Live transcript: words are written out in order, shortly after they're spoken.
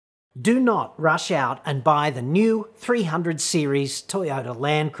Do not rush out and buy the new 300 series Toyota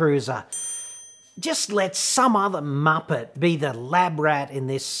Land Cruiser. Just let some other muppet be the lab rat in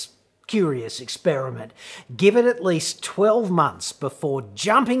this curious experiment. Give it at least 12 months before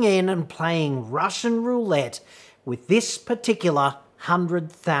jumping in and playing Russian roulette with this particular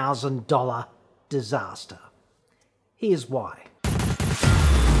 $100,000 disaster. Here's why.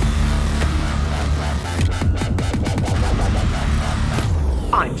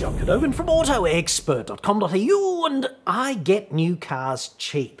 I'm John Cadogan from AutoExpert.com.au, and I get new cars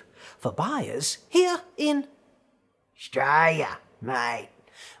cheap for buyers here in Australia, mate.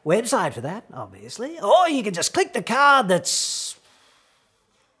 Website for that, obviously. Or you can just click the card that's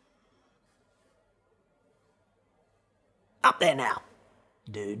up there now,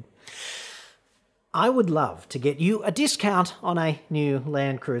 dude. I would love to get you a discount on a new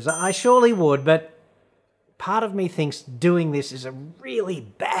Land Cruiser. I surely would, but part of me thinks doing this is a really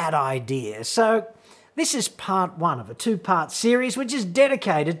bad idea. So this is part one of a two-part series which is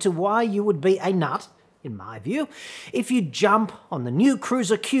dedicated to why you would be a nut, in my view, if you jump on the new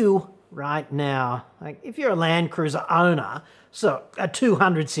cruiser queue right now. Like, if you're a Land Cruiser owner, so a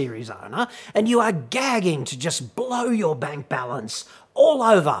 200 series owner, and you are gagging to just blow your bank balance all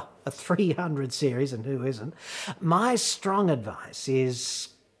over a 300 series, and who isn't, my strong advice is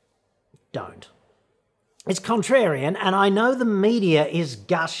don't. It's contrarian, and I know the media is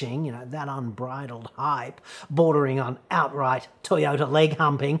gushing, that unbridled hype, bordering on outright Toyota leg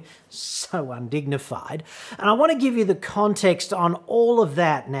humping, so undignified. And I want to give you the context on all of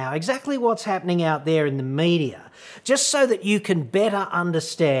that now, exactly what's happening out there in the media, just so that you can better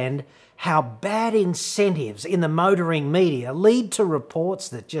understand how bad incentives in the motoring media lead to reports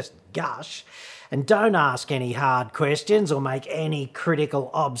that just gush and don't ask any hard questions or make any critical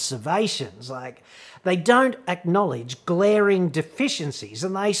observations. Like, they don't acknowledge glaring deficiencies,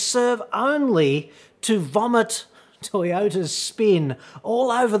 and they serve only to vomit Toyota's spin all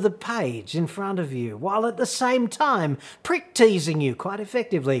over the page in front of you, while at the same time prick-teasing you quite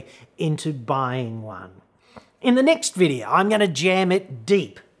effectively into buying one. In the next video, I'm going to jam it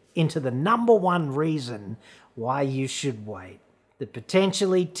deep into the number one reason why you should wait: the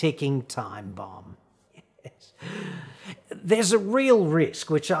potentially ticking time bomb. Yes. There's a real risk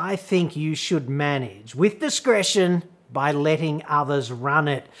which I think you should manage with discretion by letting others run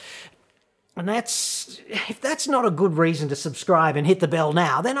it. And if that's not a good reason to subscribe and hit the bell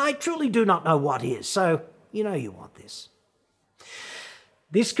now, then I truly do not know what is. So, you want this.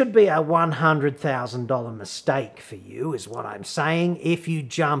 This could be a $100,000 mistake for you, is what I'm saying, if you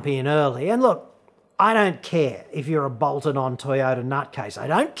jump in early. And look, I don't care if you're a bolted-on Toyota nutcase. I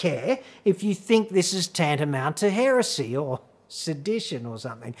don't care if you think this is tantamount to heresy or sedition or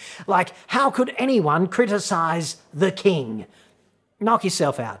something. Like, how could anyone criticise the king? Knock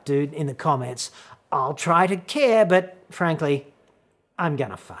yourself out, dude, in the comments. I'll try to care, but frankly, I'm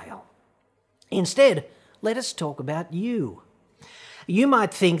gonna fail. Instead, let us talk about you. You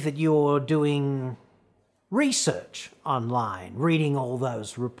might think that you're doing research online, reading all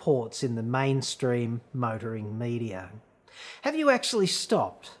those reports in the mainstream motoring media. Have you actually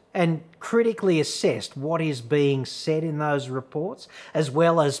stopped and critically assessed what is being said in those reports, as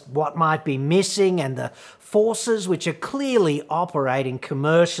well as what might be missing and the forces which are clearly operating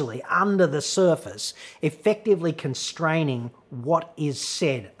commercially under the surface, effectively constraining what is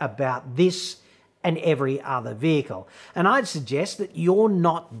said about this and every other vehicle? And I'd suggest that you're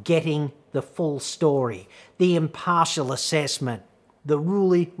not getting the full story, the impartial assessment, the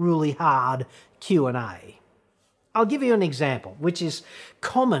really hard Q&A. I'll give you an example, which is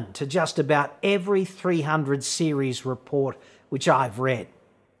common to just about every 300 series report which I've read.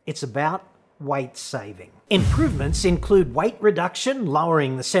 It's about weight saving. Improvements include weight reduction,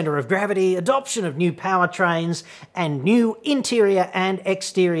 lowering the centre of gravity, adoption of new powertrains, and new interior and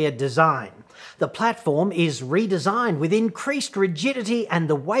exterior design. The platform is redesigned with increased rigidity, and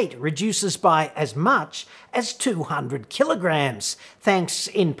the weight reduces by as much as 200 kilograms, thanks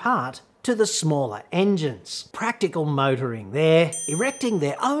in part to the smaller engines. Practical motoring. They're erecting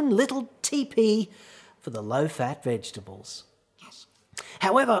their own little teepee for the low-fat vegetables. Yes.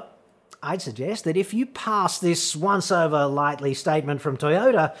 However, I'd suggest that if you pass this once-over lightly statement from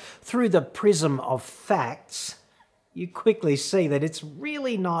Toyota through the prism of facts, you quickly see that it's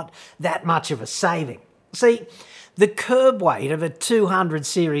really not that much of a saving. See, the curb weight of a 200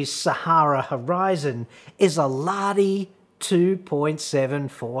 series Sahara Horizon is a lardy 2.74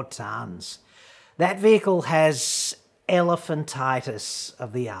 tonnes. That vehicle has elephantitis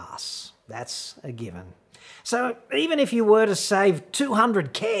of the arse. That's a given. So even if you were to save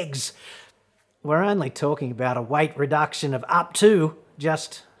 200 kegs, we're only talking about a weight reduction of up to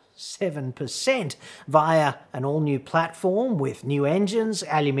just 7% via an all-new platform with new engines,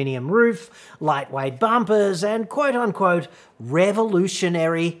 aluminium roof, lightweight bumpers, and quote-unquote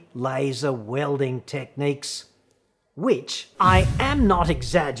revolutionary laser welding techniques. Which I am not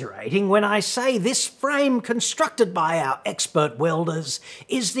exaggerating when I say this frame constructed by our expert welders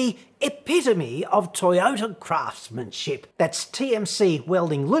is the epitome of Toyota craftsmanship. That's TMC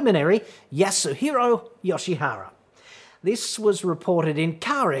welding luminary Yasuhiro Yoshihara. This was reported in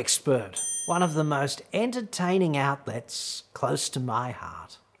Car Expert, one of the most entertaining outlets close to my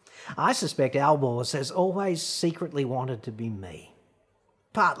heart. I suspect Albors has always secretly wanted to be me.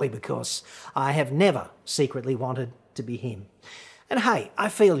 Partly because I have never secretly wanted to be him. And hey, I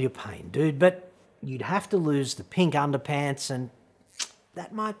feel your pain, dude, but you'd have to lose the pink underpants and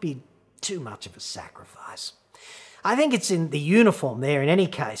that might be too much of a sacrifice. I think it's in the uniform there in any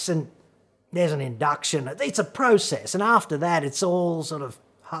case, and there's an induction. It's a process, and after that it's all sort of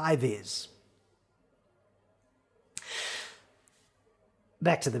high-vis.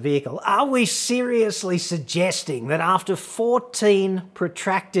 Back to the vehicle. Are we seriously suggesting that after 14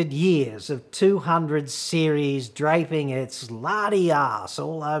 protracted years of 200 series draping its lardy arse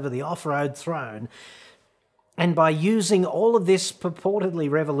all over the off-road throne, and by using all of this purportedly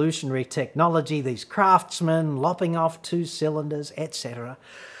revolutionary technology, these craftsmen lopping off 2 cylinders, etc.,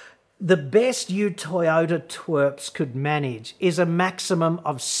 the best you Toyota twerps could manage is a maximum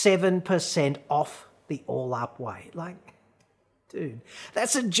of 7% off the all-up weight? Like, dude,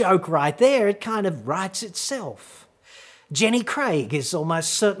 that's a joke right there. It kind of writes itself. Jenny Craig is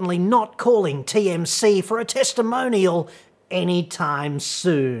almost certainly not calling TMC for a testimonial anytime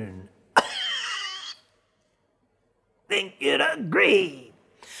soon. Think you'd agree.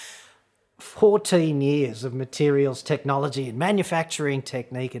 14 years of materials technology and manufacturing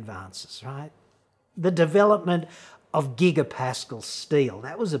technique advances, right? The development of gigapascal steel,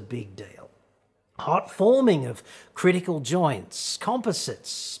 that was a big deal. Hot forming of critical joints,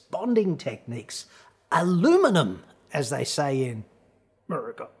 composites, bonding techniques, aluminum, as they say in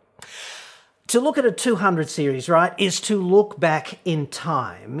America. To look at a 200 series, right, is to look back in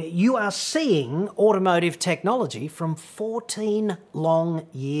time. You are seeing automotive technology from 14 long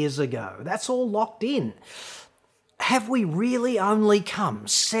years ago. That's all locked in. Have we really only come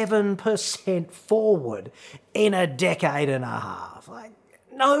 7% forward in a decade and a half?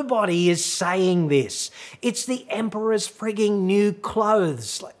 Nobody is saying this. It's the emperor's frigging new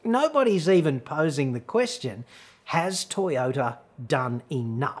clothes. Nobody's even posing the question, has Toyota done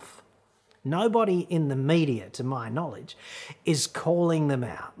enough? Nobody in the media, to my knowledge, is calling them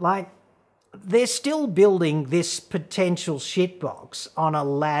out. They're still building this potential shitbox on a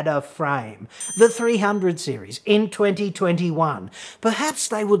ladder frame, the 300 series, in 2021. Perhaps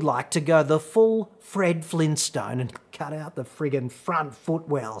they would like to go the full Fred Flintstone and cut out the friggin' front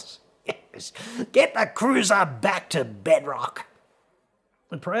footwells. Yes, get the cruiser back to bedrock.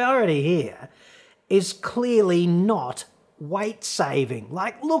 The priority here is clearly not weight saving.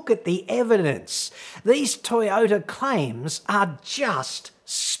 Look at the evidence. These Toyota claims are just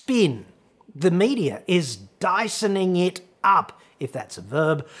spin. The media is Dysoning it up, if that's a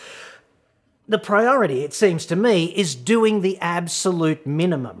verb. The priority, it seems to me, is doing the absolute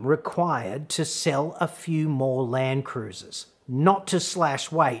minimum required to sell a few more Land Cruisers, not to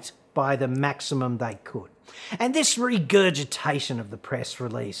slash weight by the maximum they could. And this regurgitation of the press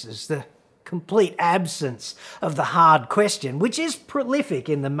releases, the complete absence of the hard question, which is prolific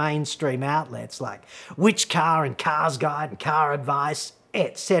in the mainstream outlets like Which Car and Cars Guide and Car Advice,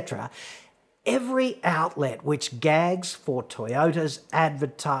 etc., every outlet which gags for Toyota's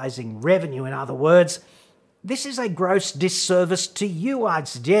advertising revenue, in other words, this is a gross disservice to you, I'd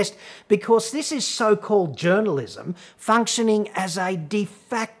suggest, because this is so-called journalism functioning as a de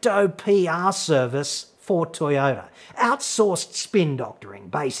facto PR service for Toyota. Outsourced spin doctoring,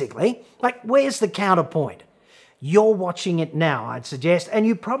 basically. Where's the counterpoint? You're watching it now, I'd suggest, and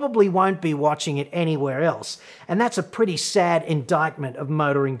you probably won't be watching it anywhere else. And that's a pretty sad indictment of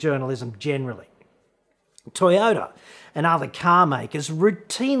motoring journalism generally. Toyota and other car makers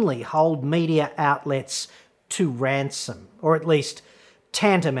routinely hold media outlets to ransom, or at least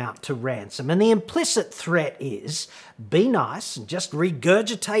tantamount to ransom. And the implicit threat is, be nice and just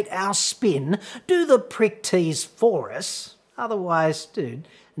regurgitate our spin, do the prick tease for us, otherwise, dude,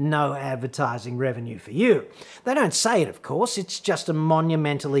 no advertising revenue for you. They don't say it, of course, it's just a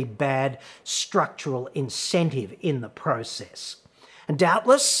monumentally bad structural incentive in the process. And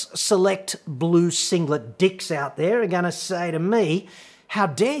doubtless, select blue singlet dicks out there are going to say to me, how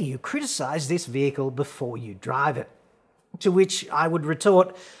dare you criticise this vehicle before you drive it? To which I would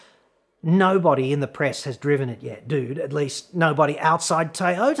retort, Nobody in the press has driven it yet, dude. At least nobody outside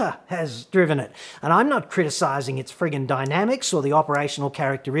Toyota has driven it. And I'm not criticising its friggin' dynamics or the operational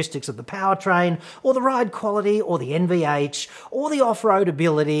characteristics of the powertrain or the ride quality or the NVH or the off-road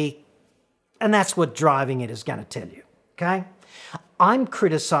ability. And that's what driving it is going to tell you, okay? I'm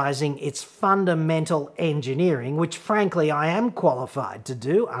criticising its fundamental engineering, which frankly I am qualified to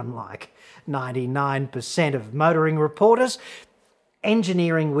do, unlike 99% of motoring reporters.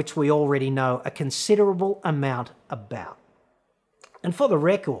 Engineering which we already know a considerable amount about. And for the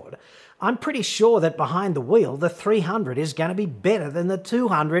record, I'm pretty sure that behind the wheel, the 300 is going to be better than the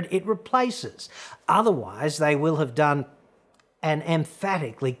 200 it replaces. Otherwise, they will have done an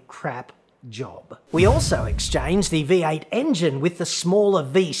emphatically crap job. We also exchanged the V8 engine with the smaller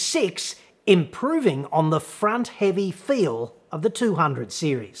V6, improving on the front-heavy feel of the 200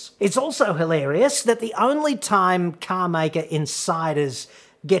 series. It's also hilarious that the only time carmaker insiders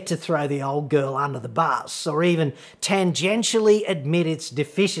get to throw the old girl under the bus or even tangentially admit its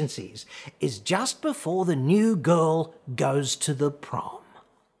deficiencies is just before the new girl goes to the prom.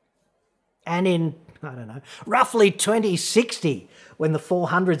 And in, I don't know, roughly 2060, when the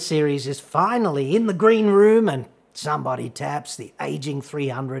 400 series is finally in the green room and somebody taps the aging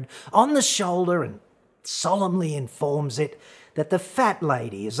 300 on the shoulder and solemnly informs it that the fat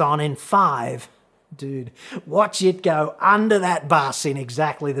lady is on in 5. Dude, watch it go under that bus in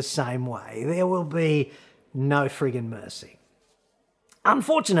exactly the same way. There will be no friggin' mercy.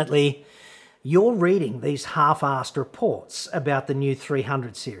 Unfortunately, you're reading these half-assed reports about the new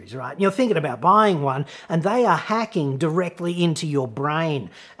 300 series, right? And you're thinking about buying one, and they are hacking directly into your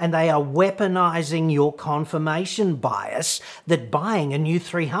brain, and they are weaponizing your confirmation bias that buying a new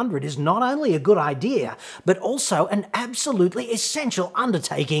 300 is not only a good idea, but also an absolutely essential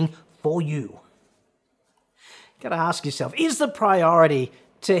undertaking for you. You've got to ask yourself, is the priority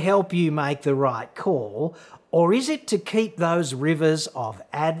to help you make the right call, or is it to keep those rivers of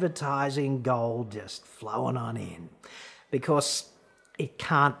advertising gold just flowing on in? Because it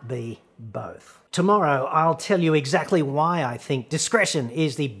can't be both. Tomorrow, I'll tell you exactly why I think discretion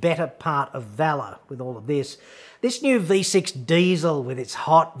is the better part of valour with all of this. This new V6 diesel with its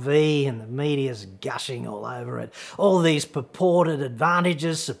hot V and the media's gushing all over it, all these purported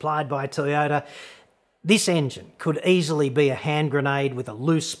advantages supplied by Toyota. This engine could easily be a hand grenade with a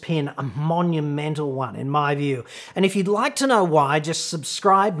loose pin, a monumental one in my view. And if you'd like to know why, just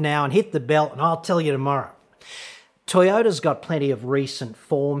subscribe now and hit the bell and I'll tell you tomorrow. Toyota's got plenty of recent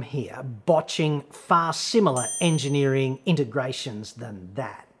form here, botching far similar engineering integrations than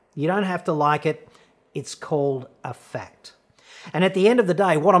that. You don't have to like it, it's called a fact. And at the end of the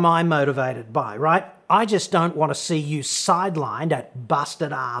day, what am I motivated by, right? I just don't want to see you sidelined at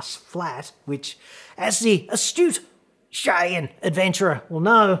Busted Ass Flat, which, as the astute Cheyenne adventurer will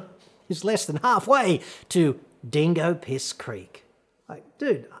know, is less than halfway to Dingo Piss Creek. Like,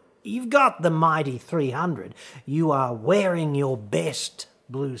 dude, you've got the mighty 300. You are wearing your best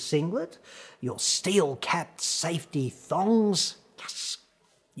blue singlet, your steel-capped safety thongs. Yes,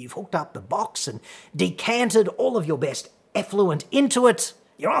 you've hooked up the box and decanted all of your best effluent into it.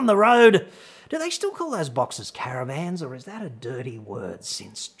 You're on the road. Do they still call those boxes caravans, or is that a dirty word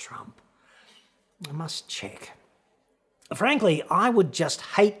since Trump? I must check. Frankly, I would just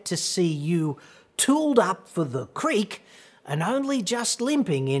hate to see you tooled up for the creek and only just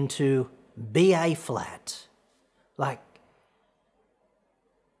limping into BA flat. Like,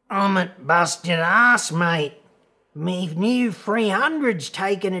 I'm at busted ass, mate. Me new 300's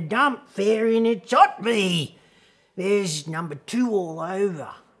taking a dump fair in its hot V. There's number 2 all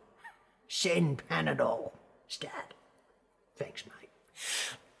over. Send Panadol. Stat. Thanks, mate.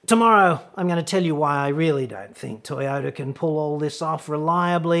 Tomorrow, I'm going to tell you why I really don't think Toyota can pull all this off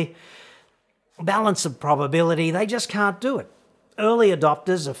reliably. Balance of probability, they just can't do it. Early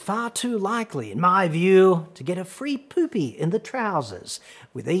adopters are far too likely, in my view, to get a free poopy in the trousers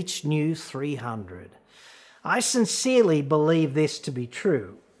with each new 300. I sincerely believe this to be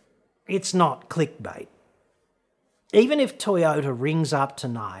true. It's not clickbait. Even if Toyota rings up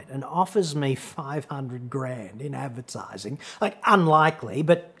tonight and offers me 500 grand in advertising, like unlikely,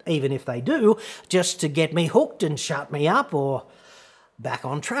 but even if they do, just to get me hooked and shut me up or back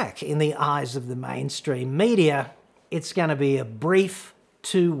on track in the eyes of the mainstream media, it's going to be a brief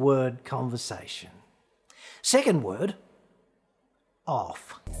 2-word conversation. Second word,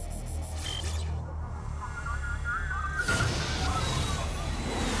 off.